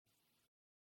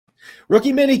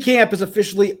Rookie Minicamp is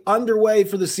officially underway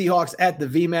for the Seahawks at the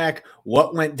VMAC.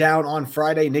 What went down on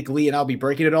Friday? Nick Lee and I'll be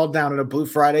breaking it all down in a Blue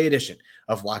Friday edition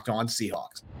of Locked On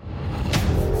Seahawks.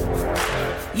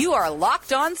 You are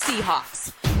Locked On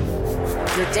Seahawks,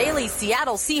 your daily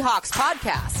Seattle Seahawks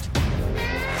podcast.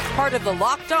 Part of the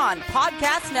Locked On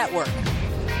Podcast Network,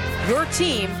 your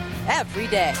team every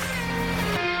day.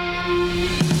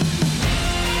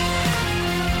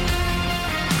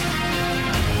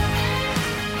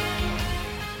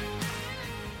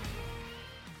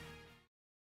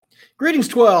 Greetings,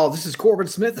 12. This is Corbin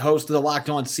Smith, host of the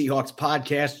Locked On Seahawks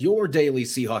podcast, your daily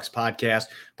Seahawks podcast,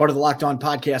 part of the Locked On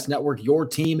Podcast Network, your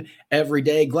team every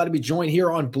day. Glad to be joined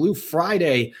here on Blue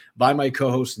Friday by my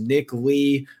co-host, Nick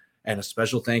Lee. And a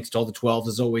special thanks to all the 12s,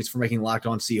 as always, for making Locked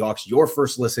On Seahawks your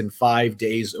first listen 5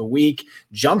 days a week.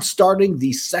 Jump-starting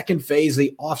the second phase of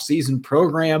the offseason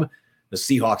program. The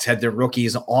Seahawks had their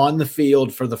rookies on the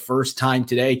field for the first time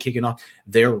today, kicking off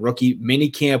their rookie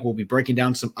minicamp. We'll be breaking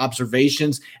down some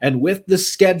observations. And with the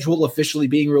schedule officially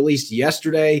being released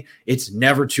yesterday, it's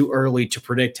never too early to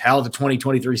predict how the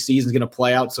 2023 season is going to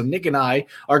play out. So Nick and I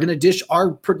are going to dish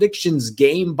our predictions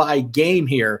game by game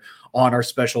here on our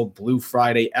special Blue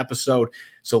Friday episode.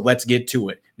 So let's get to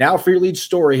it. Now for your lead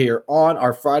story here on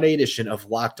our Friday edition of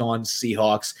Locked On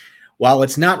Seahawks. While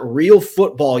it's not real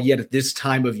football yet at this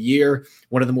time of year,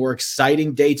 one of the more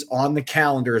exciting dates on the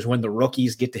calendar is when the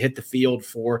rookies get to hit the field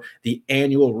for the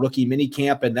annual rookie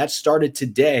minicamp, and that started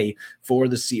today for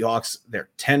the Seahawks, their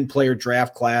 10-player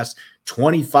draft class,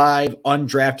 25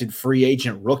 undrafted free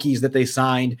agent rookies that they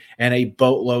signed, and a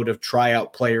boatload of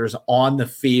tryout players on the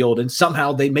field, and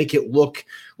somehow they make it look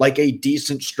like a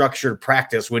decent structured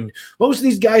practice when most of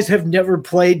these guys have never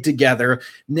played together.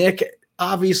 Nick,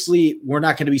 obviously, we're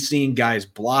not going to be seeing guys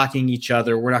blocking each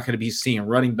other. We're not going to be seeing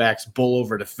running backs bull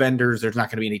over defenders. There's not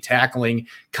going to be any tackling.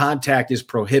 Contact is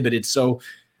prohibited. So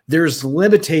there's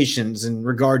limitations in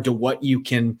regard to what you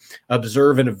can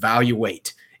observe and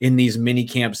evaluate in these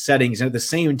minicamp settings. And at the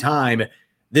same time,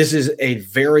 this is a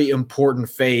very important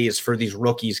phase for these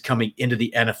rookies coming into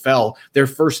the NFL. Their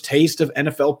first taste of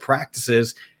NFL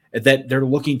practices that they're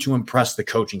looking to impress the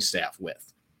coaching staff with.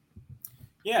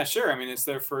 Yeah, sure. I mean, it's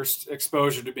their first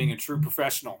exposure to being a true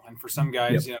professional, and for some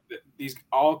guys, these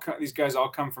guys all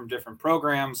come from different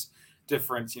programs,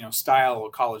 different style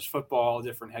of college football,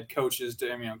 different head coaches.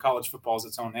 College football is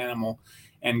its own animal,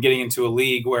 and getting into a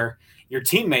league where your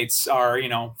teammates are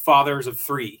fathers of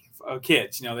three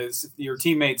kids. Your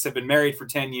teammates have been married for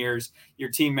 10 years. Your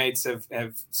teammates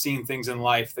have seen things in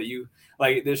life that you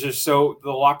like. There's just the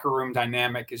locker room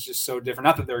dynamic is just so different.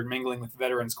 Not that they're mingling with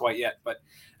veterans quite yet, but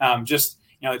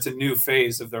it's a new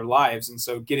phase of their lives. And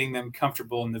so getting them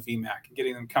comfortable in the VMAC and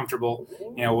getting them comfortable,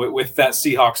 with that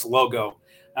Seahawks logo,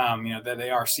 that they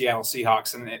are Seattle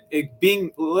Seahawks,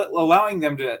 and allowing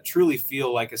them to truly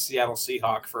feel like a Seattle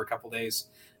Seahawk for a couple days,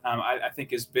 I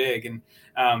think is big. And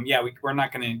we're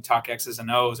not going to talk X's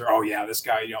and O's or, this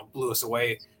guy, blew us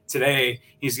away today.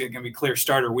 He's going to be clear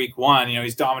starter week one.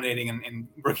 He's dominating in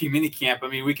rookie minicamp. I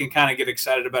mean, we can kind of get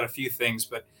excited about a few things,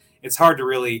 but it's hard to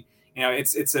really,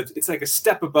 it's like a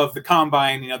step above the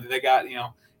combine, that they got,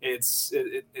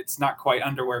 it's not quite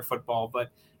underwear football,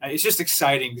 but it's just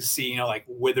exciting to see, like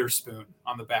Witherspoon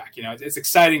on the back. It's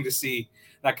exciting to see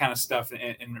that kind of stuff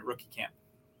in rookie camp.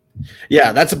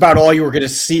 Yeah, that's about all you were going to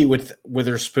see with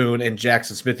Witherspoon and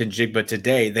Jackson Smith-Njigba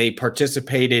today. They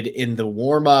participated in the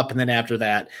warm-up, and then after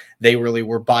that, they really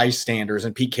were bystanders.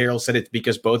 And Pete Carroll said it's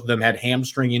because both of them had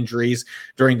hamstring injuries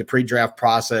during the pre-draft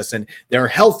process, and they're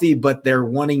healthy, but they're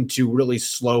wanting to really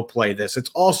slow play this.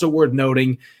 It's also worth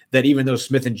noting that even though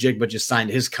Smith-Njigba just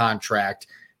signed his contract,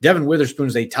 Devin Witherspoon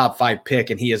is a top 5 pick,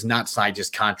 and he has not signed his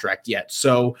contract yet.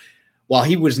 So while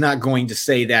he was not going to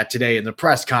say that today in the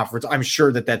press conference, I'm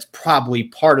sure that that's probably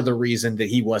part of the reason that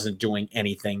he wasn't doing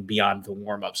anything beyond the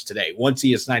warm-ups today. Once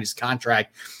he has signed his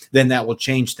contract, then that will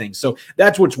change things. So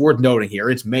that's what's worth noting here.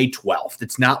 It's May 12th.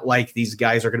 It's not like these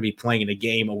guys are going to be playing in a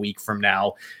game a week from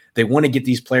now. They want to get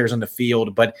these players on the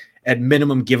field, but at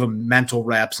minimum give them mental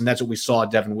reps, and that's what we saw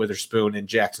Devin Witherspoon and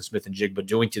Jackson Smith-Njigba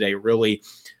doing today, really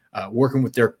working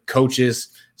with their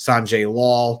coaches, Sanjay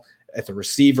Lal at the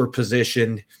receiver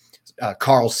position,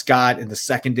 Carl Scott in the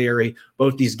secondary.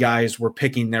 Both these guys were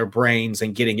picking their brains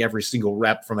and getting every single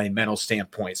rep from a mental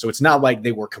standpoint. So it's not like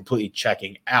they were completely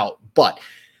checking out. But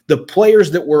the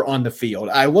players that were on the field,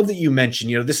 I love that you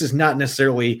mentioned, this is not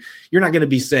necessarily, you're not going to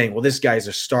be saying, well, this guy's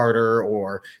a starter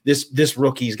or this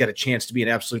rookie's got a chance to be an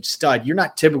absolute stud. You're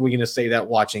not typically going to say that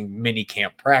watching mini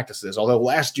camp practices. Although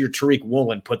last year, Tariq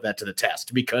Woolen put that to the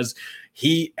test because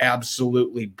he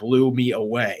absolutely blew me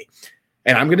away.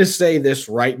 And I'm going to say this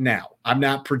right now. I'm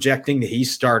not projecting that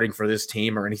he's starting for this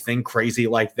team or anything crazy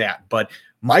like that, but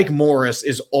Mike Morris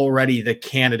is already the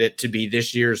candidate to be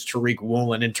this year's Tariq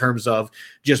Woolen in terms of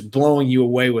just blowing you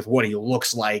away with what he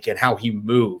looks like and how he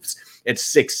moves. At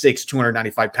 6'6",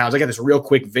 295 pounds. I got this real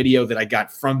quick video that I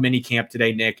got from Minicamp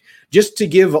today, Nick, just to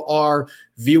give our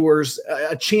viewers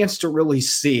a chance to really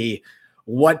see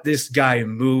what this guy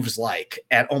moves like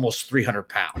at almost 300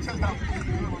 pounds.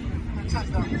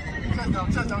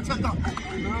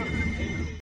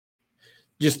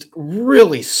 Just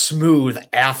really smooth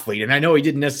athlete. And I know he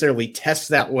didn't necessarily test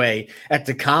that way at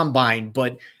the combine,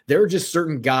 but there are just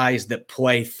certain guys that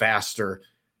play faster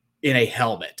in a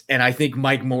helmet. And I think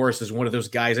Mike Morris is one of those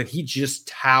guys, and he just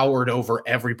towered over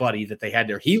everybody that they had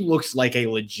there. He looks like a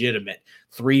legitimate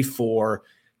 3-4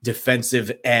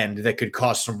 defensive end that could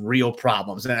cause some real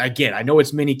problems. And again, I know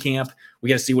it's minicamp. We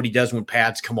got to see what he does when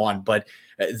pads come on, but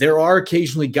there are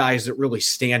occasionally guys that really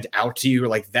stand out to you.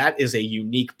 Like, that is a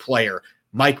unique player.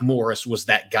 Mike Morris was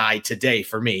that guy today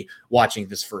for me watching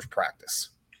this first practice.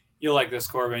 You'll like this,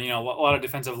 Corbin. You know, a lot of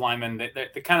defensive linemen,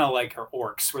 they kind of like her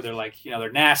orcs, where they're like, you know,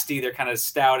 they're nasty, they're kind of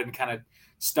stout and kind of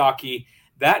stocky.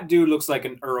 That dude looks like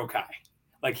an Urukai.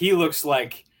 Like, he looks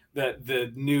like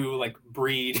the new like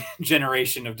breed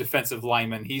generation of defensive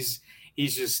linemen. He's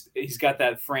got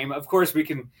that frame. Of course, we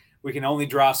can only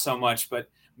draw so much, but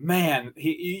man,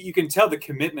 you can tell the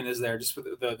commitment is there just with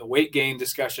the weight gain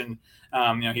discussion.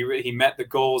 You know, he met the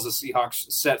goals the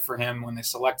Seahawks set for him when they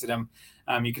selected him.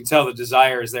 You can tell the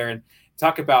desire is there. And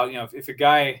talk about, you know, if a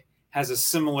guy has a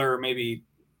similar maybe,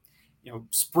 you know,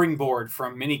 springboard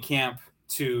from minicamp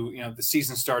to, you know, the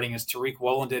season starting as Tariq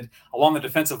Woolen did along the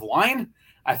defensive line,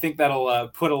 I think that'll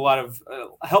put a lot of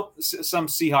help some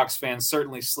Seahawks fans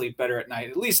certainly sleep better at night.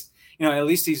 At least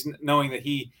he's knowing that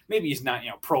maybe he's not, you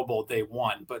know, Pro Bowl day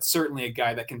one, but certainly a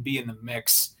guy that can be in the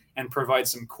mix and provide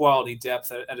some quality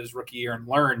depth at his rookie year and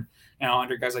learn, you know,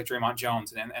 under guys like Draymond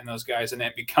Jones and those guys, and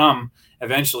then become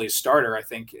eventually a starter. I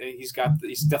think he's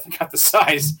definitely got the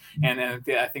size and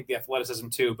I think the athleticism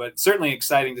too, but certainly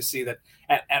exciting to see that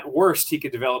at worst he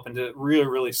could develop into really,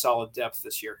 really solid depth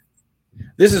this year.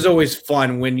 This is always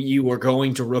fun when you are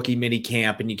going to rookie mini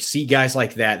camp and you see guys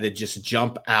like that just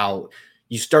jump out.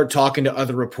 You start talking to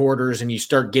other reporters and you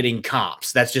start getting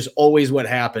comps. That's just always what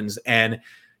happens. And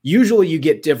usually you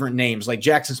get different names like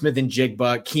Jackson Smith and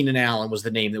Jigba. Keenan Allen was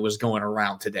the name that was going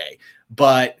around today.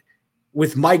 But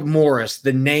with Mike Morris,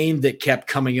 the name that kept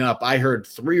coming up, I heard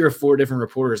 3 or 4 different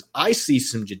reporters. I see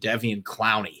some Jadeveon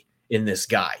Clowney in this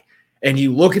guy. And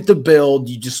you look at the build,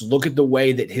 you just look at the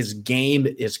way that his game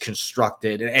is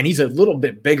constructed. And he's a little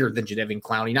bit bigger than Jadeveon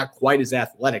Clowney, not quite as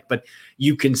athletic, but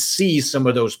you can see some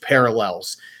of those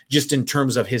parallels just in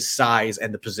terms of his size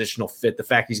and the positional fit, the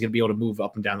fact he's going to be able to move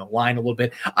up and down the line a little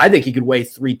bit. I think he could weigh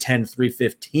 310,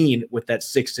 315 with that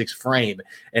 6'6" frame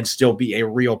and still be a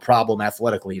real problem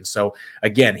athletically. And so,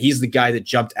 again, he's the guy that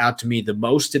jumped out to me the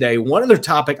most today. One other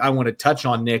topic I want to touch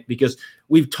on, Nick, because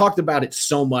we've talked about it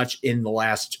so much in the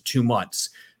last 2 months.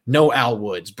 No Al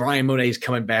Woods. Brian Monet's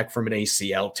coming back from an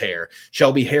ACL tear.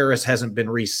 Shelby Harris hasn't been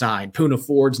re-signed. Poona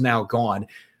Ford's now gone.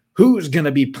 Who's going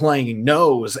to be playing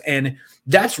nose? And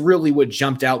that's really what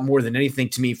jumped out more than anything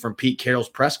to me from Pete Carroll's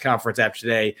press conference after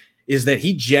today, is that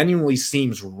he genuinely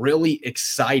seems really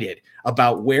excited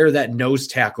about where that nose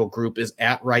tackle group is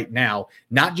at right now.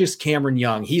 Not just Cameron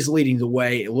Young. He's leading the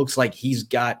way. It looks like he's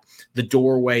got the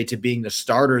doorway to being the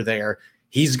starter there.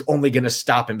 He's only going to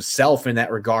stop himself in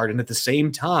that regard. And at the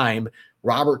same time,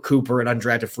 Robert Cooper, an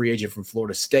undrafted free agent from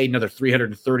Florida State, another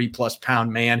 330-plus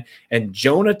pound man, and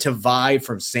Jonah Tavai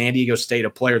from San Diego State, a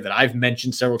player that I've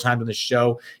mentioned several times on the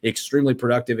show, extremely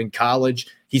productive in college.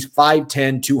 He's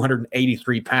 5'10",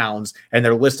 283 pounds, and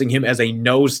they're listing him as a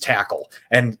nose tackle.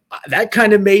 And that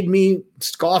kind of made me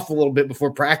scoff a little bit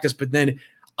before practice, but then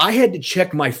I had to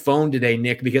check my phone today,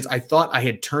 Nick, because I thought I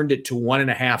had turned it to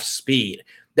 1.5 speed.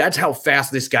 That's how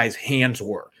fast this guy's hands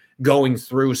were going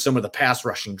through some of the pass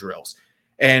rushing drills.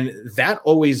 And that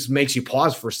always makes you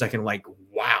pause for a second, like,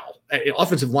 wow.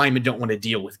 Offensive linemen don't want to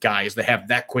deal with guys that have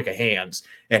that quick of hands.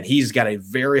 And he's got a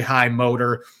very high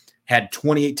motor, had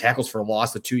 28 tackles for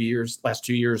loss last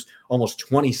 2 years, almost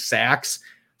 20 sacks.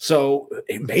 So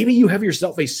maybe you have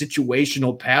yourself a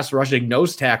situational pass rushing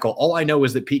nose tackle. All I know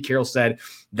is that Pete Carroll said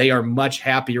they are much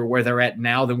happier where they're at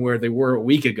now than where they were a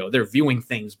week ago. They're viewing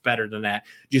things better than that.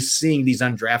 Just seeing these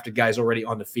undrafted guys already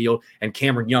on the field, and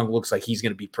Cameron Young looks like he's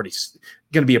going to be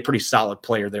a pretty solid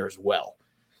player there as well.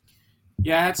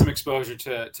 Yeah, I had some exposure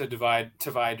to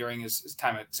Tavai during his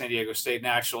time at San Diego State.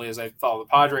 Naturally, as I follow the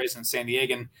Padres and San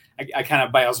Diegan, I kind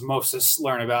of by osmosis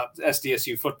learn about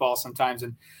SDSU football sometimes.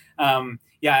 And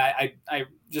I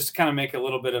just to kind of make a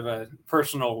little bit of a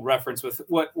personal reference with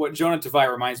what Jonah Tavai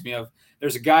reminds me of.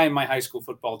 There's a guy in my high school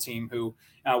football team who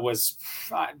was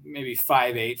maybe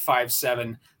 5'8", 5'7",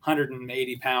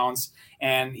 180 pounds,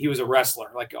 and he was a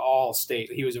wrestler, like all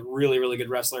state. He was a really, really good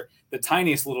wrestler. The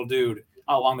tiniest little dude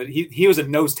he was a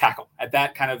nose tackle at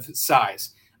that kind of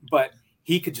size, but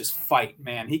he could just fight,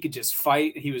 man. He could just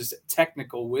fight. He was a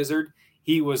technical wizard.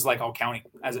 He was like all county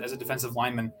as a defensive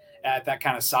lineman at that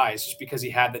kind of size, just because he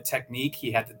had the technique,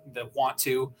 he had the want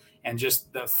to, and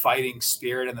just the fighting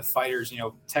spirit and the fighters,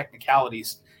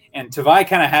 technicalities. And Tavai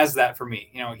kind of has that for me.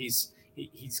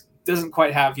 He doesn't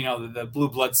quite have, the blue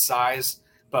blood size,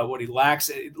 but what he lacks,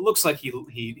 it looks like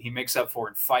he makes up for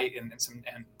in fight and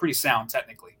pretty sound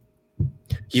technically.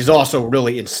 He's also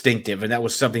really instinctive, and that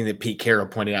was something that Pete Carroll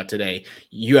pointed out today.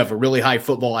 You have a really high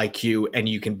football IQ, and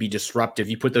you can be disruptive.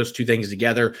 You put those two things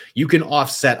together, you can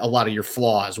offset a lot of your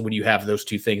flaws when you have those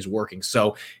two things working.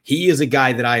 So he is a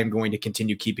guy that I am going to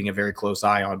continue keeping a very close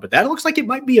eye on. But that looks like it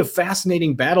might be a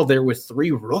fascinating battle there with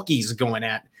three rookies going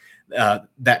at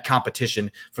that competition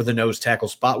for the nose tackle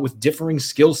spot with differing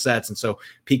skill sets. And so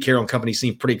Pete Carroll and company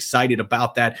seem pretty excited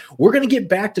about that. We're going to get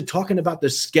back to talking about the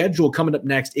schedule coming up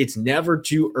next. It's never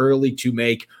too early to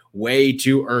make way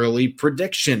too early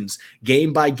predictions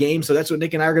game by game. So that's what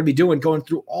Nick and I are going to be doing, going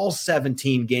through all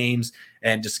 17 games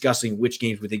and discussing which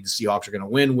games we think the Seahawks are going to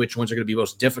win, which ones are going to be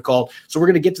most difficult. So we're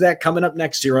going to get to that coming up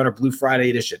next year on our Blue Friday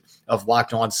edition of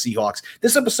Locked On Seahawks.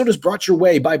 This episode is brought your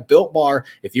way by Built Bar.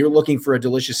 If you're looking for a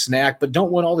delicious snack but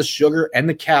don't want all the sugar and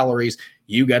the calories,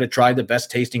 you got to try the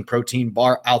best tasting protein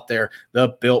bar out there, the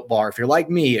Built Bar. If you're like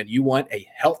me and you want a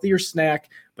healthier snack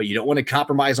but you don't want to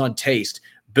compromise on taste,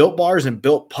 Built Bars and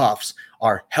Built Puffs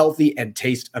are healthy and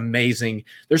taste amazing.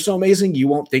 They're so amazing you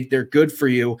won't think they're good for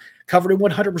you. Covered in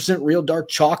 100% real dark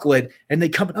chocolate, and they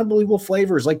come in unbelievable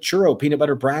flavors like churro, peanut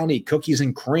butter brownie, cookies,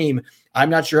 and cream. I'm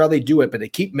not sure how they do it, but they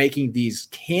keep making these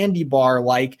candy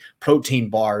bar-like protein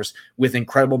bars with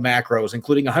incredible macros,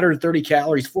 including 130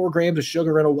 calories, 4 grams of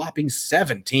sugar, and a whopping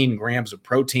 17 grams of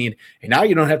protein. And now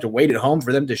you don't have to wait at home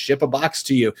for them to ship a box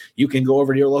to you. You can go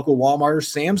over to your local Walmart or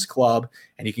Sam's Club,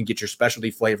 and you can get your specialty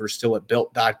flavors still at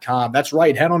Built.com. That's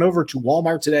right. Head on over to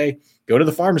Walmart today. Go to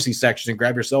the pharmacy section and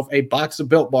grab yourself a box of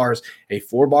Built Bars, a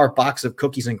 4-bar box of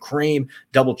cookies and cream,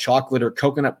 double chocolate or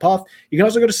coconut puff. You can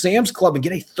also go to Sam's Club and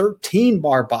get a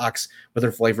 13-bar box with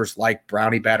their flavors like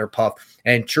brownie batter puff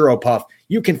and churro puff.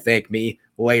 You can thank me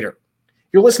later.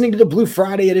 You're listening to the Blue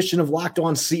Friday edition of Locked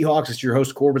On Seahawks. It's your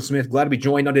host, Corbin Smith. Glad to be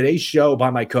joined on today's show by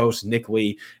my co-host, Nick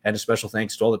Lee. And a special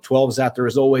thanks to all the 12s out there,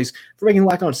 as always, for making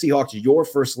Locked On Seahawks your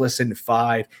first listen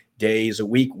 5 days a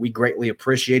week. We greatly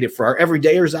appreciate it. For our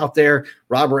everydayers out there,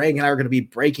 Rob Rang and I are going to be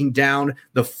breaking down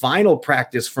the final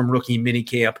practice from rookie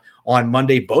minicamp on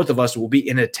Monday. Both of us will be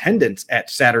in attendance at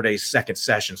Saturday's second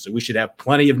session, so we should have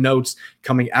plenty of notes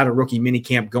coming out of rookie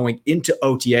minicamp going into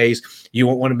OTAs. You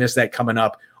won't want to miss that coming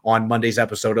up on Monday's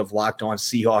episode of Locked On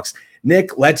Seahawks.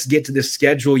 Nick, let's get to the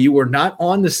schedule. You were not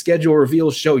on the schedule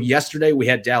reveal show yesterday. We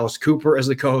had Dallas Cooper as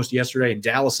the co-host yesterday, and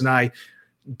Dallas and I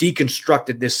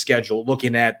deconstructed this schedule,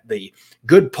 looking at the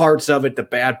good parts of it, the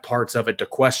bad parts of it, the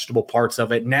questionable parts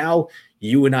of it. Now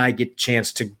you and I get a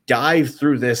chance to dive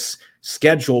through this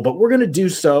schedule, but we're going to do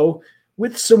so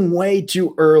with some way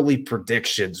too early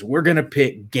predictions. We're going to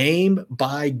pick game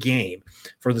by game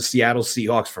for the Seattle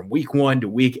Seahawks from week 1 to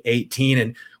week 18,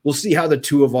 and we'll see how the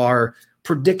two of our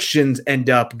predictions end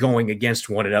up going against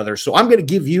one another. So I'm going to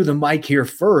give you the mic here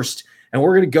first, and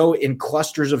we're going to go in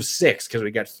clusters of 6 because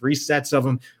we got 3 sets of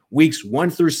them. Weeks 1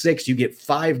 through 6, you get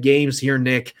 5 games here,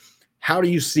 Nick. How do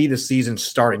you see the season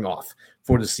starting off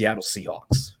for the Seattle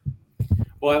Seahawks?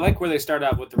 Well, I like where they start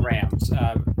out with the Rams.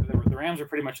 The Rams are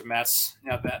pretty much a mess.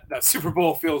 That Super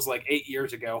Bowl feels like 8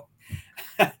 years ago.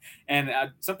 And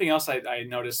something else I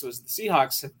noticed was the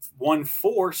Seahawks have won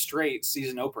 4 straight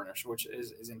season openers, which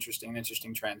is interesting, an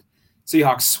interesting trend.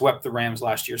 Seahawks swept the Rams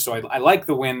last year, so I like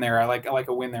the win there. I like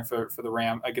a win there for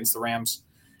the against the Rams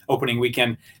opening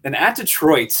weekend. Then at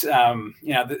Detroit,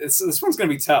 this one's going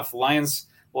to be tough. Lions.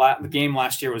 The game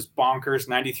last year was bonkers,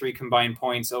 93 combined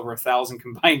points, over 1,000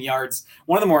 combined yards.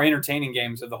 One of the more entertaining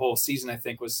games of the whole season, I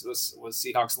think, was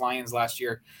Seahawks-Lions last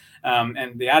year.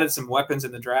 And they added some weapons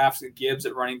in the draft. Gibbs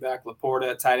at running back, Laporta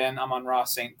at tight end, Amon-Ra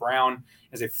St. Brown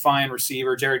is a fine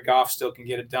receiver. Jared Goff still can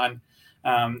get it done.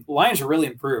 Lions are really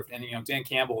improved. And, Dan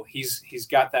Campbell, he's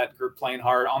got that group playing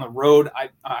hard. On the road, I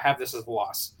have this as a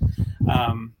loss.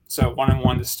 So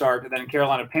 1-1 to start. And then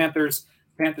Carolina Panthers.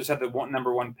 Panthers had the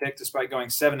number 1 pick despite going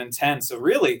 7-10. So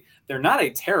really, they're not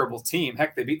a terrible team.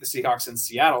 Heck, they beat the Seahawks in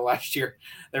Seattle last year.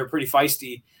 They were pretty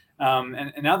feisty.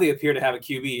 And now they appear to have a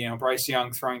QB, Bryce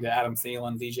Young throwing to Adam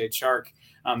Thielen, DJ Chark.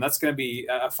 That's going to be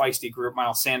a feisty group.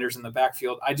 Miles Sanders in the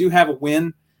backfield. I do have a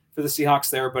win for the Seahawks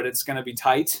there, but it's going to be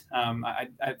tight. I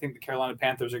think the Carolina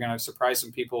Panthers are going to surprise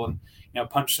some people and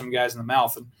punch some guys in the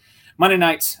mouth. And Monday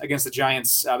night against the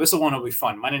Giants, this one will be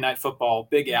fun. Monday Night Football,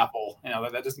 Big Apple.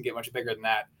 That doesn't get much bigger than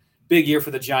that. Big year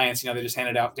for the Giants. They just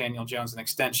handed out Daniel Jones an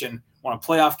extension. Won a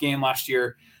playoff game last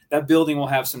year. That building will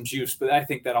have some juice, but I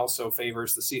think that also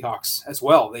favors the Seahawks as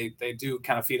well. They do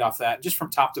kind of feed off that just from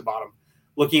top to bottom.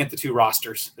 Looking at the two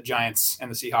rosters, the Giants and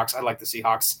the Seahawks, I like the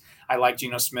Seahawks. I like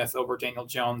Geno Smith over Daniel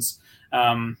Jones.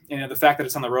 The fact that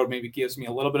it's on the road maybe gives me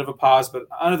a little bit of a pause, but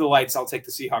under the lights, I'll take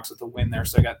the Seahawks with the win there.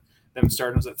 So I got them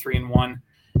starting at 3-1,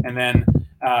 and then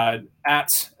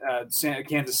at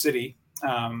Kansas City,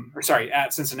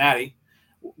 at Cincinnati.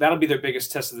 That'll be their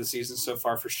biggest test of the season so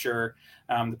far for sure.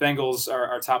 The Bengals are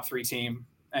our top 3 team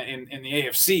in the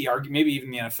AFC, maybe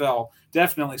even the NFL.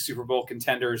 Definitely Super Bowl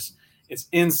contenders. It's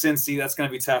in Cincy. That's going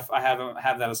to be tough. I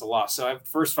have that as a loss. So I have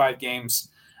first 5 games.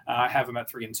 I have them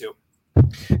at 3-2.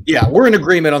 Yeah, we're in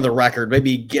agreement on the record,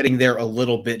 maybe getting there a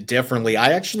little bit differently.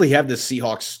 I actually have the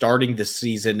Seahawks starting the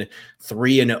season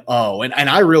 3-0, and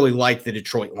I really like the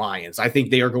Detroit Lions. I think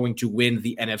they are going to win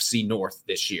the NFC North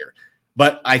this year.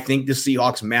 But I think the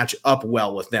Seahawks match up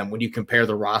well with them when you compare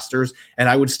the rosters, and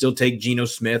I would still take Geno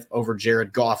Smith over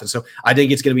Jared Goff. And so I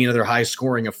think it's going to be another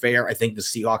high-scoring affair. I think the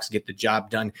Seahawks get the job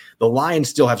done. The Lions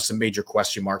still have some major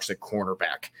question marks at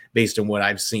cornerback based on what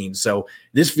I've seen. So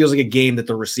this feels like a game that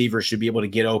the receivers should be able to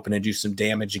get open and do some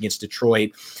damage against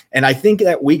Detroit. And I think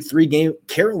that Week 3 game,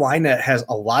 Carolina has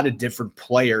a lot of different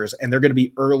players, and they're going to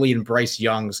be early in Bryce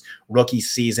Young's rookie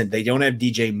season. They don't have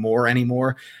DJ Moore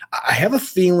anymore. I have a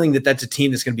feeling that that's a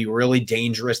team that's going to be really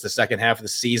dangerous the second half of the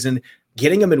season.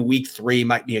 Getting them in Week 3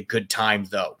 might be a good time,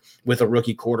 though, with a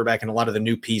rookie quarterback and a lot of the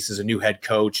new pieces, a new head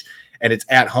coach, and it's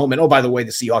at home. And, oh, by the way,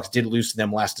 the Seahawks did lose to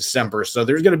them last December, so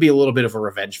there's going to be a little bit of a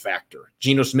revenge factor.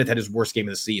 Geno Smith had his worst game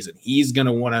of the season. He's going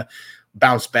to want to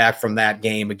bounce back from that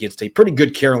game against a pretty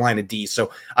good Carolina D.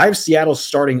 So I have Seattle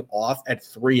starting off at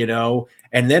 3-0,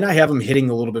 and then I have them hitting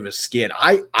a little bit of a skid.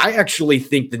 I actually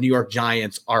think the New York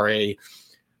Giants are a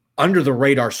under the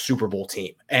radar Super Bowl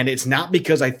team. And it's not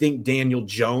because I think Daniel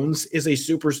Jones is a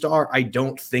superstar. I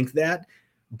don't think that,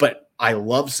 but I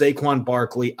love Saquon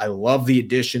Barkley. I love the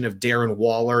addition of Darren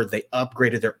Waller. They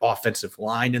upgraded their offensive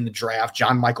line in the draft.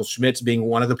 John Michael Schmitz being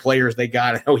one of the players they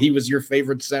got. I know he was your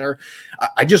favorite center.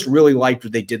 I just really liked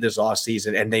what they did this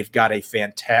offseason, and they've got a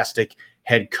fantastic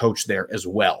head coach there as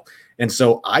well. And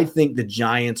so I think the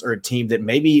Giants are a team that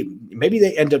maybe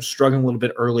they end up struggling a little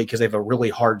bit early because they have a really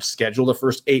hard schedule the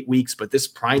first 8 weeks. But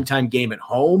this primetime game at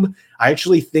home, I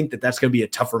actually think that that's going to be a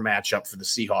tougher matchup for the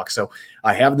Seahawks. So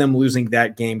I have them losing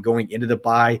that game going into the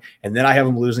bye, and then I have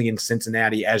them losing in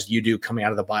Cincinnati as you do coming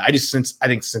out of the bye. I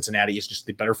think Cincinnati is just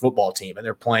the better football team, and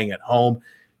they're playing at home.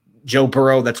 Joe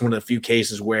Burrow, that's one of the few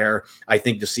cases where I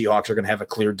think the Seahawks are going to have a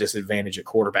clear disadvantage at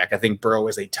quarterback. I think Burrow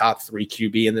is a top 3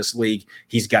 QB in this league.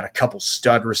 He's got a couple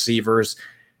stud receivers.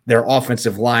 Their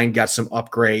offensive line got some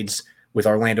upgrades with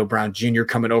Orlando Brown Jr.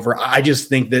 coming over. I just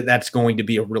think that that's going to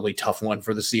be a really tough one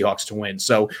for the Seahawks to win.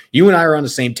 So you and I are on the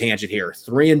same tangent here.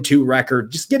 3-2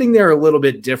 record, just getting there a little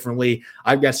bit differently.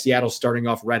 I've got Seattle starting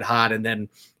off red hot and then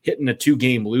hitting a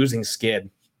 2-game losing skid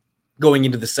going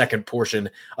into the second portion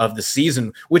of the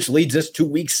season, which leads us to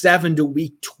Week 7 to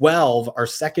Week 12, our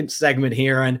second segment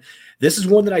here. And this is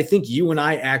one that I think you and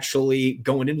I actually,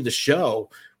 going into the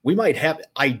show, we might have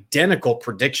identical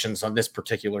predictions on this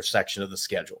particular section of the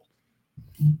schedule.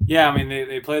 Yeah, I mean,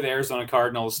 they play the Arizona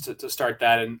Cardinals to start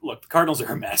that. And look, the Cardinals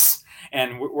are a mess.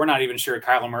 And we're not even sure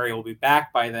Kyler Murray will be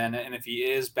back by then. And if he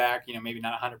is back, maybe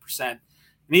not 100%. And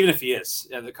even if he is,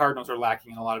 the Cardinals are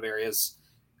lacking in a lot of areas.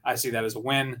 I see that as a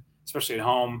win, especially at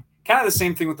home. Kind of the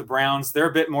same thing with the Browns. They're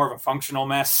a bit more of a functional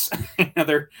mess.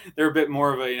 They're a bit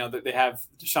more of a, they have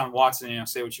Deshaun Watson,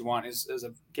 say what you want, is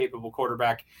a capable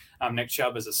quarterback. Nick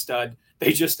Chubb is a stud.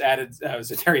 They just added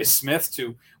Zadarius Smith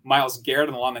to Myles Garrett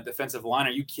along that defensive line.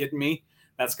 Are you kidding me?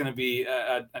 That's going to be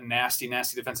a nasty,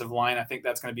 nasty defensive line. I think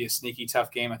that's going to be a sneaky,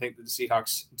 tough game. I think the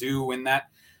Seahawks do win that.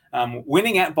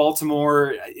 Winning at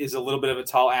Baltimore is a little bit of a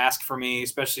tall ask for me,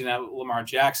 especially now that Lamar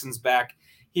Jackson's back.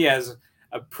 He has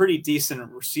a pretty decent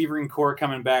receiving core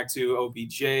coming back to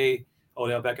OBJ,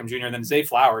 Odell Beckham Jr., and then Zay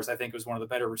Flowers, I think, was one of the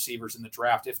better receivers in the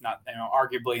draft, if not,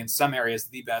 arguably in some areas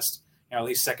the best, at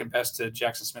least second best to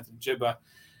Jackson Smith and Jibba.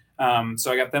 So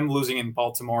I got them losing in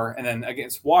Baltimore. And then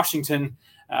against Washington,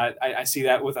 I see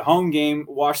that with a home game.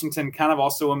 Washington kind of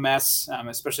also a mess,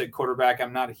 especially at quarterback.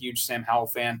 I'm not a huge Sam Howell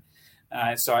fan.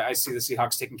 So I see the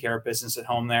Seahawks taking care of business at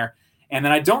home there. And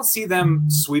then I don't see them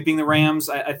sweeping the Rams.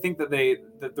 I think that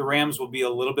the Rams will be a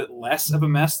little bit less of a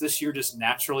mess this year, just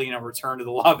naturally, return to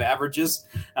the law of averages.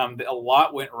 A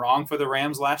lot went wrong for the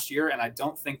Rams last year, and I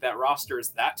don't think that roster is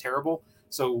that terrible.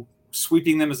 So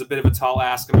sweeping them is a bit of a tall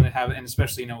ask. I'm going to have, and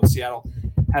especially, with Seattle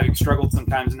having struggled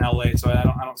sometimes in LA. So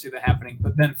I don't see that happening.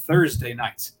 But then Thursday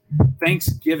nights,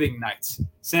 Thanksgiving nights,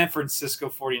 San Francisco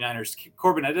 49ers.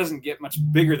 Corbin, it doesn't get much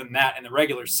bigger than that in the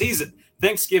regular season.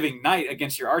 Thanksgiving night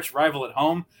against your arch rival at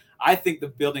home. I think the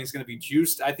building's going to be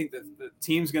juiced. I think that the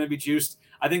team's going to be juiced.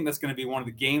 I think that's going to be one of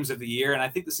the games of the year. And I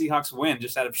think the Seahawks win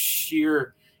just out of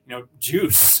sheer,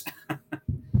 juice.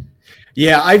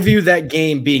 Yeah, I view that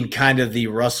game being kind of the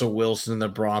Russell Wilson and the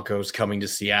Broncos coming to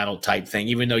Seattle type thing,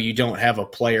 even though you don't have a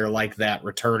player like that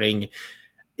returning.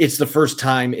 It's the first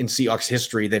time in Seahawks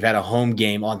history they've had a home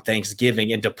game on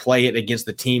Thanksgiving, and to play it against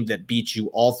the team that beat you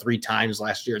all 3 times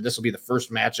last year, this will be the first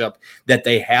matchup that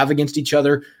they have against each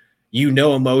other.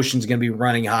 Emotion's going to be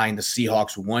running high, and the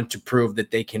Seahawks want to prove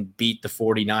that they can beat the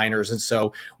 49ers. And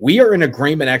so we are in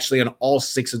agreement actually on all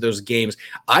 6 of those games.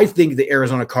 I think the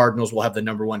Arizona Cardinals will have the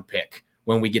number 1 pick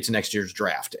when we get to next year's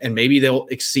draft, and maybe they'll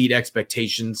exceed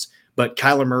expectations. But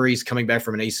Kyler Murray's coming back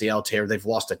from an ACL tear. They've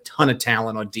lost a ton of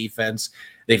talent on defense.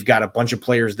 They've got a bunch of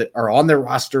players that are on their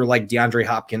roster like DeAndre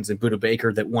Hopkins and Budda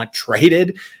Baker that want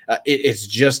traded. It's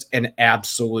just an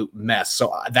absolute mess.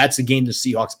 So that's a game the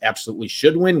Seahawks absolutely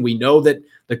should win. We know that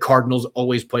the Cardinals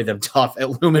always play them tough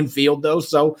at Lumen Field, though.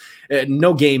 So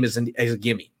no game is a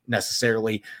gimme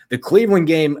necessarily. The Cleveland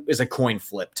game is a coin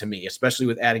flip to me, especially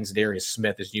with adding Zadarius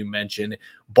Smith, as you mentioned.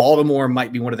 Baltimore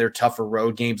might be one of their tougher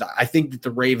road games. I think that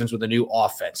the Ravens with a new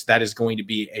offense, that is going to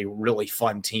be a really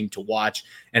fun team to watch,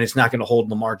 and it's not going to hold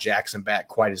Lamar Jackson back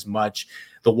quite as much.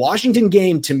 The Washington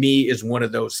game to me is one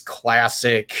of those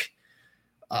classic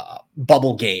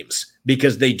bubble games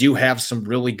because they do have some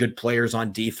really good players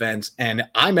on defense, and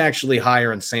I'm actually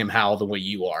higher on Sam Howell the way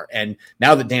you are. And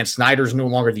now that Dan Snyder's no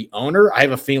longer the owner, I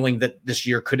have a feeling that this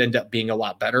year could end up being a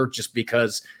lot better just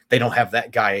because they don't have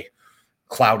that guy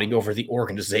clouding over the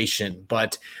organization.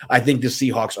 But I think the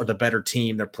Seahawks are the better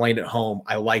team. They're playing at home.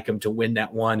 I like them to win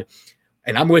that one.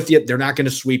 And I'm with you. They're not going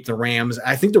to sweep the Rams.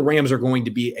 I think the Rams are going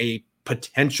to be a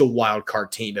potential wild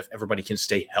card team if everybody can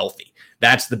stay healthy.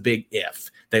 That's the big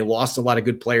if. They lost a lot of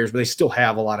good players, but they still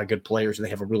have a lot of good players, and they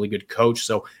have a really good coach.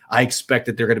 So I expect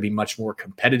that they're going to be much more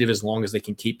competitive as long as they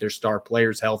can keep their star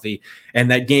players healthy. And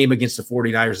that game against the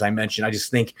 49ers, I mentioned, I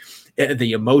just think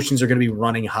the emotions are going to be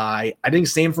running high. I think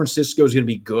San Francisco is going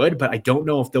to be good, but I don't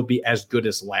know if they'll be as good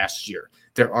as last year.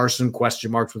 There are some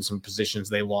question marks with some positions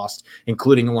they lost,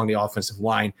 including along the offensive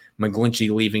line,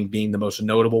 McGlinchey leaving being the most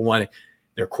notable one.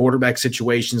 Their quarterback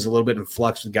situation is a little bit in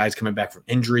flux with guys coming back from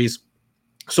injuries.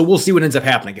 So we'll see what ends up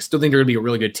happening. I still think they're going to be a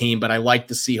really good team, but I like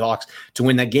the Seahawks to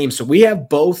win that game. So we have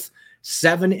both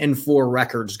 7-4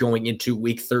 records going into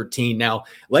week 13. Now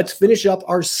let's finish up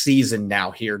our season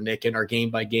now here, Nick, and our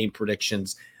game-by-game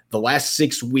predictions. The last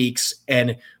 6 weeks,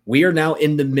 and we are now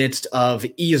in the midst of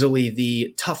easily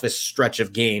the toughest stretch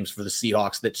of games for the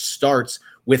Seahawks that starts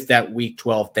with that week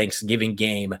 12 Thanksgiving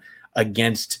game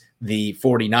against the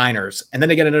 49ers. And then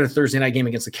they get another Thursday night game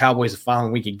against the Cowboys the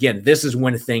following week. Again, this is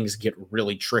when things get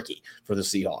really tricky for the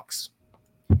Seahawks.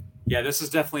 Yeah, this is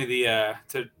definitely the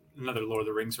to another Lord of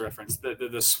the Rings reference,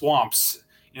 the swamps,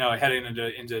 heading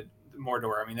into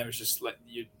Mordor. I mean, that was just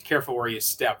you careful where you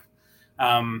step.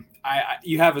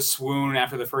 You have a swoon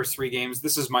after the first 3 games.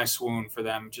 This is my swoon for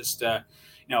them. Just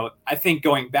I think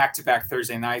going back-to-back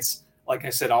Thursday nights, like I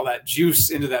said, all that juice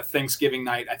into that Thanksgiving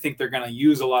night, I think they're going to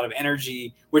use a lot of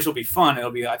energy, which will be fun.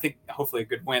 It'll be, I think, hopefully a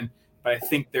good win, but I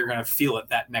think they're going to feel it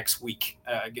that next week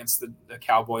against the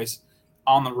Cowboys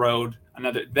on the road.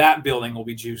 That building will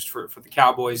be juiced for the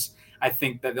Cowboys. I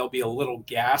think that they'll be a little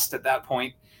gassed at that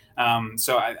point.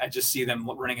 So I just see them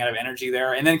running out of energy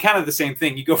there. And then kind of the same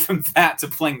thing. You go from that to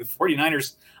playing the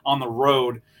 49ers on the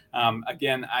road.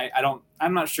 Again,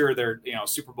 I'm not sure they're,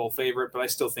 Super Bowl favorite, but I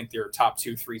still think they're a top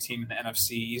 2-3 team in the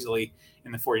NFC easily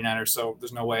in the 49ers. So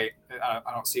there's no way, I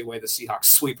don't see a way the Seahawks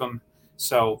sweep them.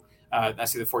 So I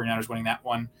see the 49ers winning that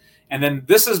one. And then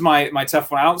this is my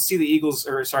tough one. I don't see the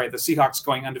Seahawks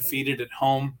going undefeated at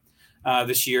home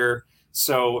this year.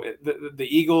 So the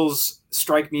Eagles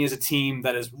strike me as a team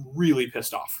that is really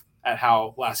pissed off at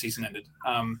how last season ended.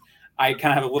 I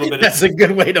kind of have a little bit. That's a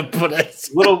good way to put it.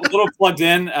 little plugged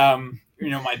in.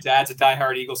 My dad's a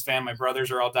diehard Eagles fan. My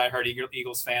brothers are all diehard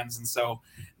Eagles fans, and so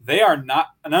they are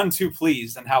none too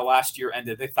pleased on how last year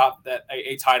ended. They thought that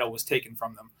a title was taken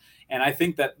from them, and I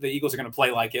think that the Eagles are going to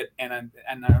play like it. And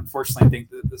unfortunately, I think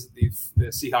the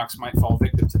Seahawks might fall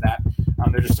victim to that.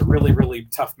 They're just a really, really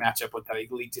tough matchup with that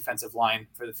elite defensive line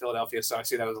for the Philadelphia. So I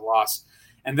see that as a loss.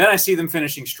 And then I see them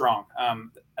finishing strong.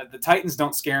 The Titans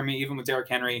don't scare me, even with Derrick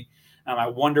Henry. I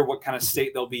wonder what kind of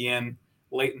state they'll be in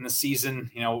late in the season.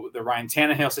 The Ryan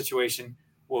Tannehill situation.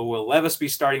 Will Levis be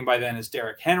starting by then? Is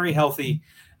Derrick Henry healthy?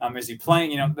 Is he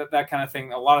playing? That kind of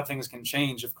thing. A lot of things can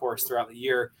change, of course, throughout the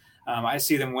year. I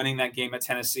see them winning that game at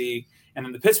Tennessee. And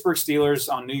then the Pittsburgh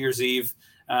Steelers on New Year's Eve,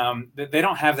 they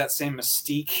don't have that same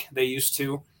mystique they used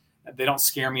to. They don't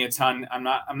scare me a ton. I'm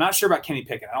not sure about Kenny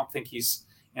Pickett. I don't think he's,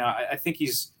 I think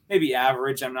he's maybe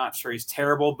average. I'm not sure he's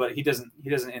terrible, but he doesn't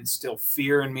instill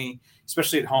fear in me,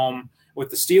 especially at home with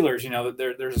the Steelers.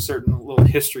 There's a certain little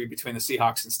history between the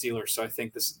Seahawks and Steelers. So I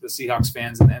think the Seahawks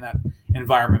fans and that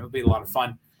environment will be a lot of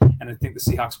fun. And I think the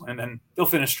Seahawks win, and then they'll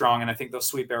finish strong, and I think they'll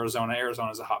sweep Arizona.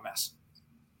 Arizona's a hot mess.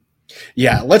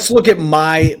 Yeah, let's look at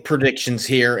my predictions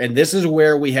here, and this is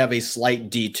where we have a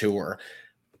slight detour.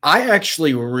 I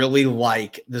actually really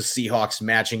like the Seahawks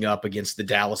matching up against the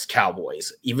Dallas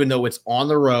Cowboys. Even though it's on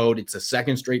the road, it's a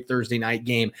second straight Thursday night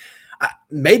game.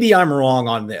 Maybe I'm wrong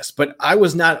on this, but I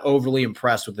was not overly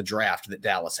impressed with the draft that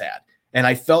Dallas had. And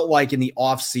I felt like in the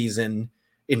offseason,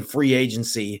 in free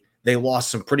agency, they lost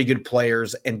some pretty good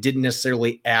players and didn't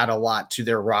necessarily add a lot to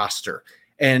their roster.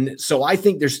 And so I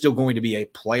think they're still going to be a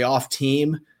playoff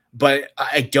team, but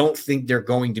I don't think they're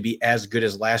going to be as good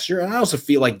as last year. And I also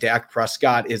feel like Dak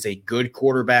Prescott is a good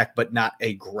quarterback, but not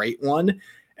a great one.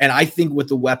 And I think with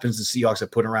the weapons the Seahawks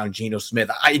have put around Geno Smith,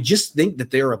 I just think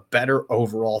that they're a better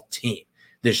overall team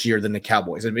this year than the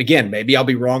Cowboys. And again, maybe I'll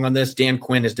be wrong on this. Dan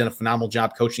Quinn has done a phenomenal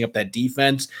job coaching up that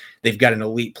defense. They've got an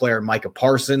elite player, Micah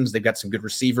Parsons. They've got some good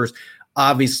receivers.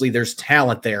 Obviously, there's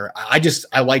talent there.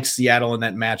 I like Seattle in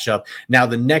that matchup. Now,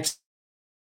 the next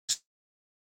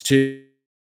two,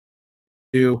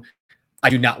 I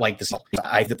do not like this.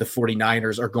 I think the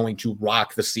 49ers are going to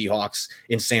rock the Seahawks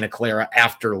in Santa Clara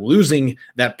after losing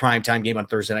that primetime game on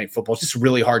Thursday Night Football. It's just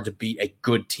really hard to beat a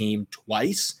good team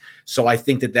twice. So I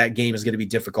think that game is going to be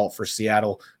difficult for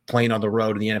Seattle playing on the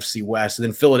road in the NFC West. And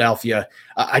then Philadelphia,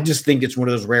 I just think it's one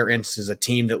of those rare instances, a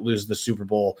team that loses the Super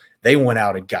Bowl. They went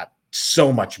out and got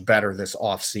so much better this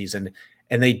offseason.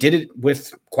 And they did it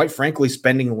with, quite frankly,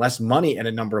 spending less money at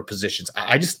a number of positions.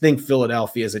 I just think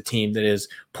Philadelphia is a team that is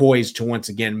poised to once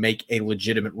again make a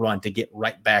legitimate run to get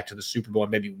right back to the Super Bowl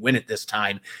and maybe win it this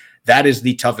time. That is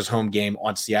the toughest home game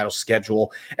on Seattle's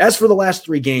schedule. As for the last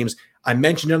three games, I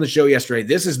mentioned on the show yesterday,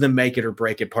 this is the make it or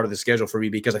break it part of the schedule for me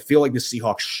because I feel like the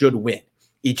Seahawks should win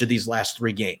each of these last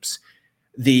three games.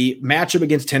 The matchup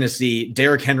against Tennessee,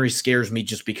 Derrick Henry scares me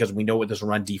just because we know what this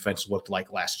run defense looked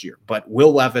like last year. But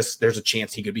Will Levis, there's a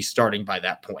chance he could be starting by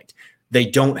that point. They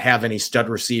don't have any stud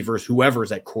receivers,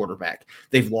 whoever's at quarterback.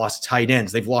 They've lost tight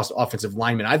ends. They've lost offensive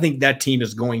linemen. I think that team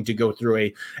is going to go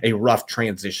through a rough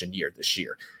transition year this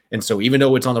year. And so even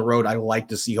though it's on the road, I like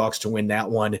the Seahawks to win that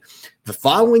one. The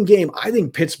following game, I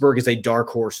think Pittsburgh is a dark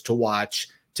horse to watch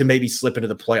to maybe slip into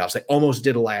the playoffs. They almost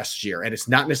did last year, and it's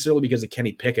not necessarily because of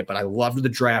Kenny Pickett, but I loved the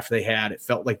draft they had. It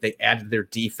felt like they added their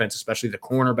defense, especially the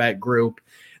cornerback group.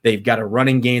 They've got a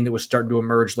running game that was starting to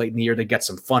emerge late in the year. They got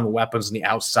some fun weapons on the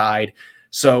outside.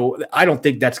 So I don't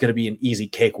think that's going to be an easy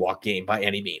cakewalk game by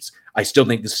any means. I still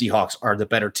think the Seahawks are the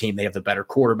better team. They have the better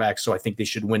quarterback, so I think they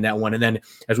should win that one. And then,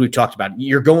 as we've talked about,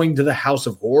 you're going to the House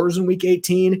of Horrors in Week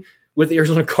 18 with the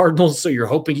Arizona Cardinals, so you're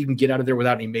hoping you can get out of there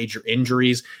without any major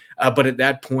injuries. But at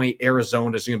that point,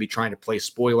 Arizona is going to be trying to play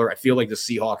spoiler. I feel like the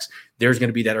Seahawks, there's going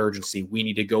to be that urgency. We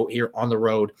need to go here on the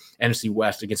road, NFC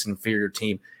West, against an inferior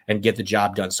team and get the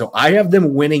job done. So I have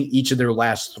them winning each of their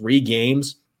last three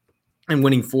games and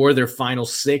winning 4 of their final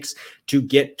 6 to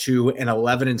get to an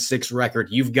 11-6 record.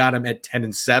 You've got them at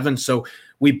 10-7. So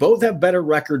we both have better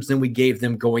records than we gave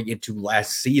them going into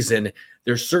last season.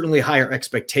 There's certainly higher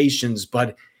expectations,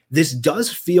 but this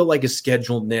does feel like a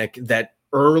schedule, Nick, that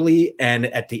early and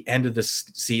at the end of the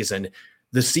season,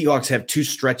 the Seahawks have 2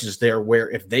 stretches there where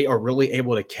if they are really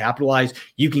able to capitalize,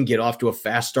 you can get off to a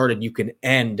fast start and you can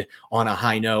end on a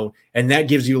high note. And that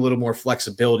gives you a little more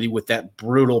flexibility with that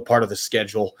brutal part of the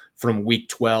schedule from week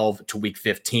 12 to week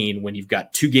 15 when you've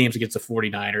got 2 games against the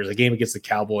 49ers, a game against the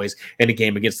Cowboys, and a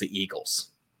game against the Eagles.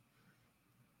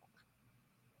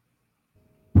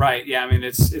 Right. Yeah. I mean,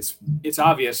 it's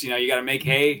obvious. You got to make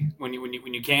hay when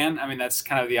you can. I mean, that's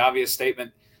kind of the obvious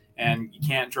statement, and you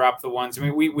can't drop the ones. I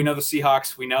mean, we know the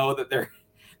Seahawks. We know that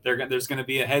there's going to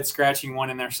be a head scratching one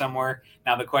in there somewhere.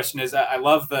 Now the question is, I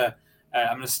love the.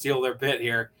 I'm going to steal their bit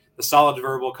here. The Solid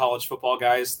Verbal College Football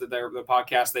guys, the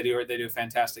podcast they do a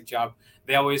fantastic job.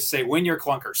 They always say, "Win your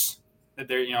clunkers." That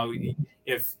they're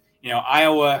if.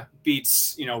 Iowa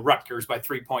beats, Rutgers by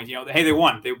 3 points. Hey, they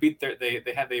won. They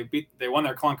won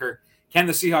their clunker. can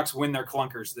the Seahawks win their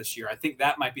clunkers this year? I think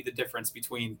that might be the difference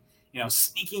between,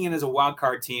 sneaking in as a wild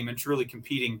card team and truly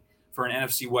competing for an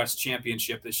NFC West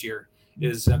championship this year.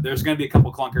 Is there's going to be a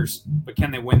couple clunkers, but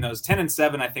can they win those?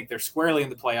 10-7, I think they're squarely in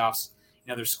the playoffs.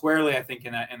 They're squarely, I think,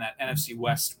 in that NFC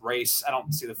West race. I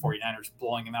don't see the 49ers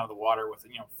blowing them out of the water with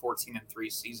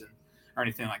 14-3 season or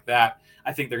anything like that.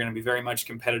 I think they're going to be very much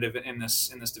competitive in this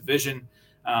division.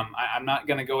 I'm not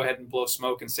going to go ahead and blow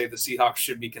smoke and say the Seahawks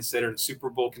should be considered a Super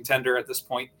Bowl contender at this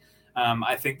point.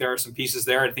 I think there are some pieces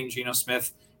there. I think Geno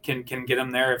Smith can get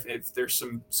them there if there's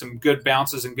some good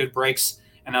bounces and good breaks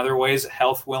and other ways,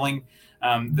 health willing.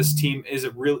 This team is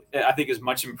I think is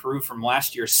much improved from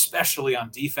last year, especially on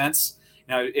defense.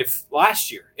 If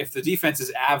the defense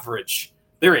is average,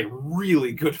 they're a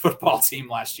really good football team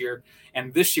last year.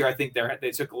 And this year, I think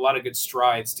they took a lot of good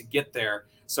strides to get there.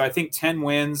 So I think 10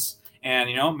 wins, and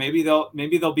maybe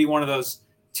they'll be one of those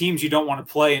teams you don't want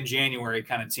to play in January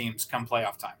kind of teams come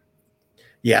playoff time.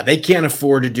 Yeah, they can't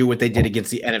afford to do what they did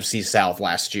against the NFC South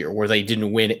last year, where they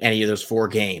didn't win any of those 4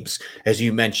 games. As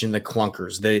you mentioned, the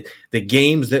clunkers, the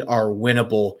games that are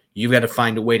winnable, you've got to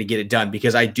find a way to get it done,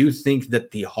 because I do think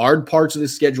that the hard parts of the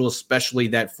schedule, especially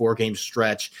that 4-game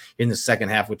stretch in the second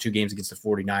half with 2 games against the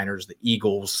 49ers, the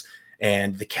Eagles,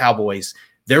 and the Cowboys,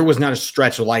 there was not a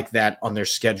stretch like that on their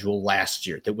schedule last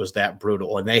year that was that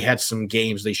brutal. And they had some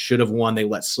games they should have won, they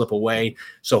let slip away.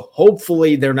 So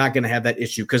hopefully they're not going to have that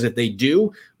issue, because if they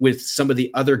do, with some of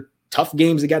the other tough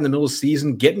games they got in the middle of the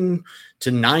season, getting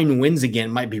to 9 wins again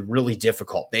might be really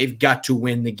difficult. They've got to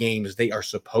win the games they are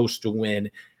supposed to win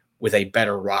with a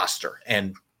better roster.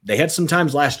 And they had some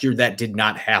times last year that did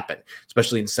not happen,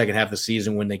 especially in the second half of the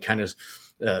season when they kind of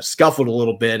scuffled a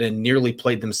little bit and nearly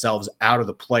played themselves out of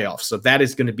the playoffs. So that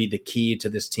is going to be the key to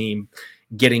this team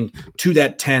getting to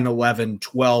that 10, 11,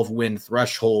 12 win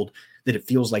threshold that it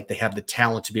feels like they have the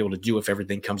talent to be able to do if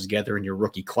everything comes together and your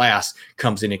rookie class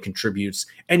comes in and contributes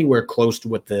anywhere close to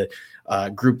what the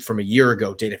group from a year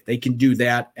ago did. If they can do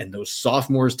that and those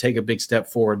sophomores take a big step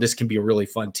forward, this can be a really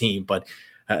fun team. But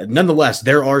nonetheless,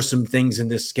 there are some things in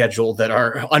this schedule that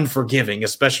are unforgiving,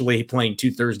 especially playing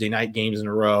 2 Thursday night games in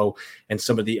a row and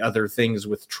some of the other things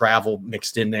with travel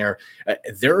mixed in there.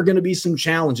 There are going to be some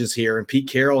challenges here, and Pete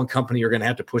Carroll and company are going to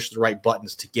have to push the right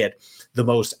buttons to get the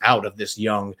most out of this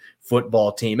young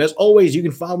football team. As always, you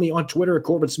can follow me on Twitter at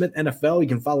Corbin Smith NFL. You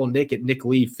can follow Nick at Nick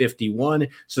Lee 51.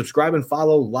 Subscribe and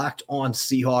follow Locked On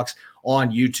Seahawks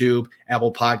on YouTube,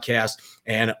 Apple Podcasts,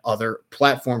 and other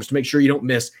platforms to make sure you don't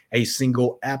miss a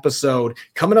single episode.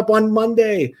 Coming up on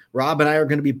Monday, Rob and I are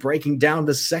going to be breaking down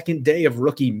the second day of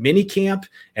rookie minicamp,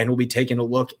 and we'll be taking a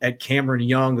look at Cameron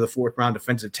Young, the 4th-round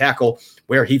defensive tackle,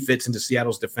 where he fits into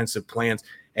Seattle's defensive plans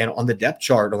and on the depth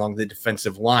chart along the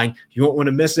defensive line. You won't want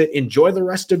to miss it. Enjoy the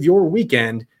rest of your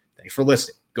weekend. Thanks for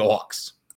listening. Go Hawks.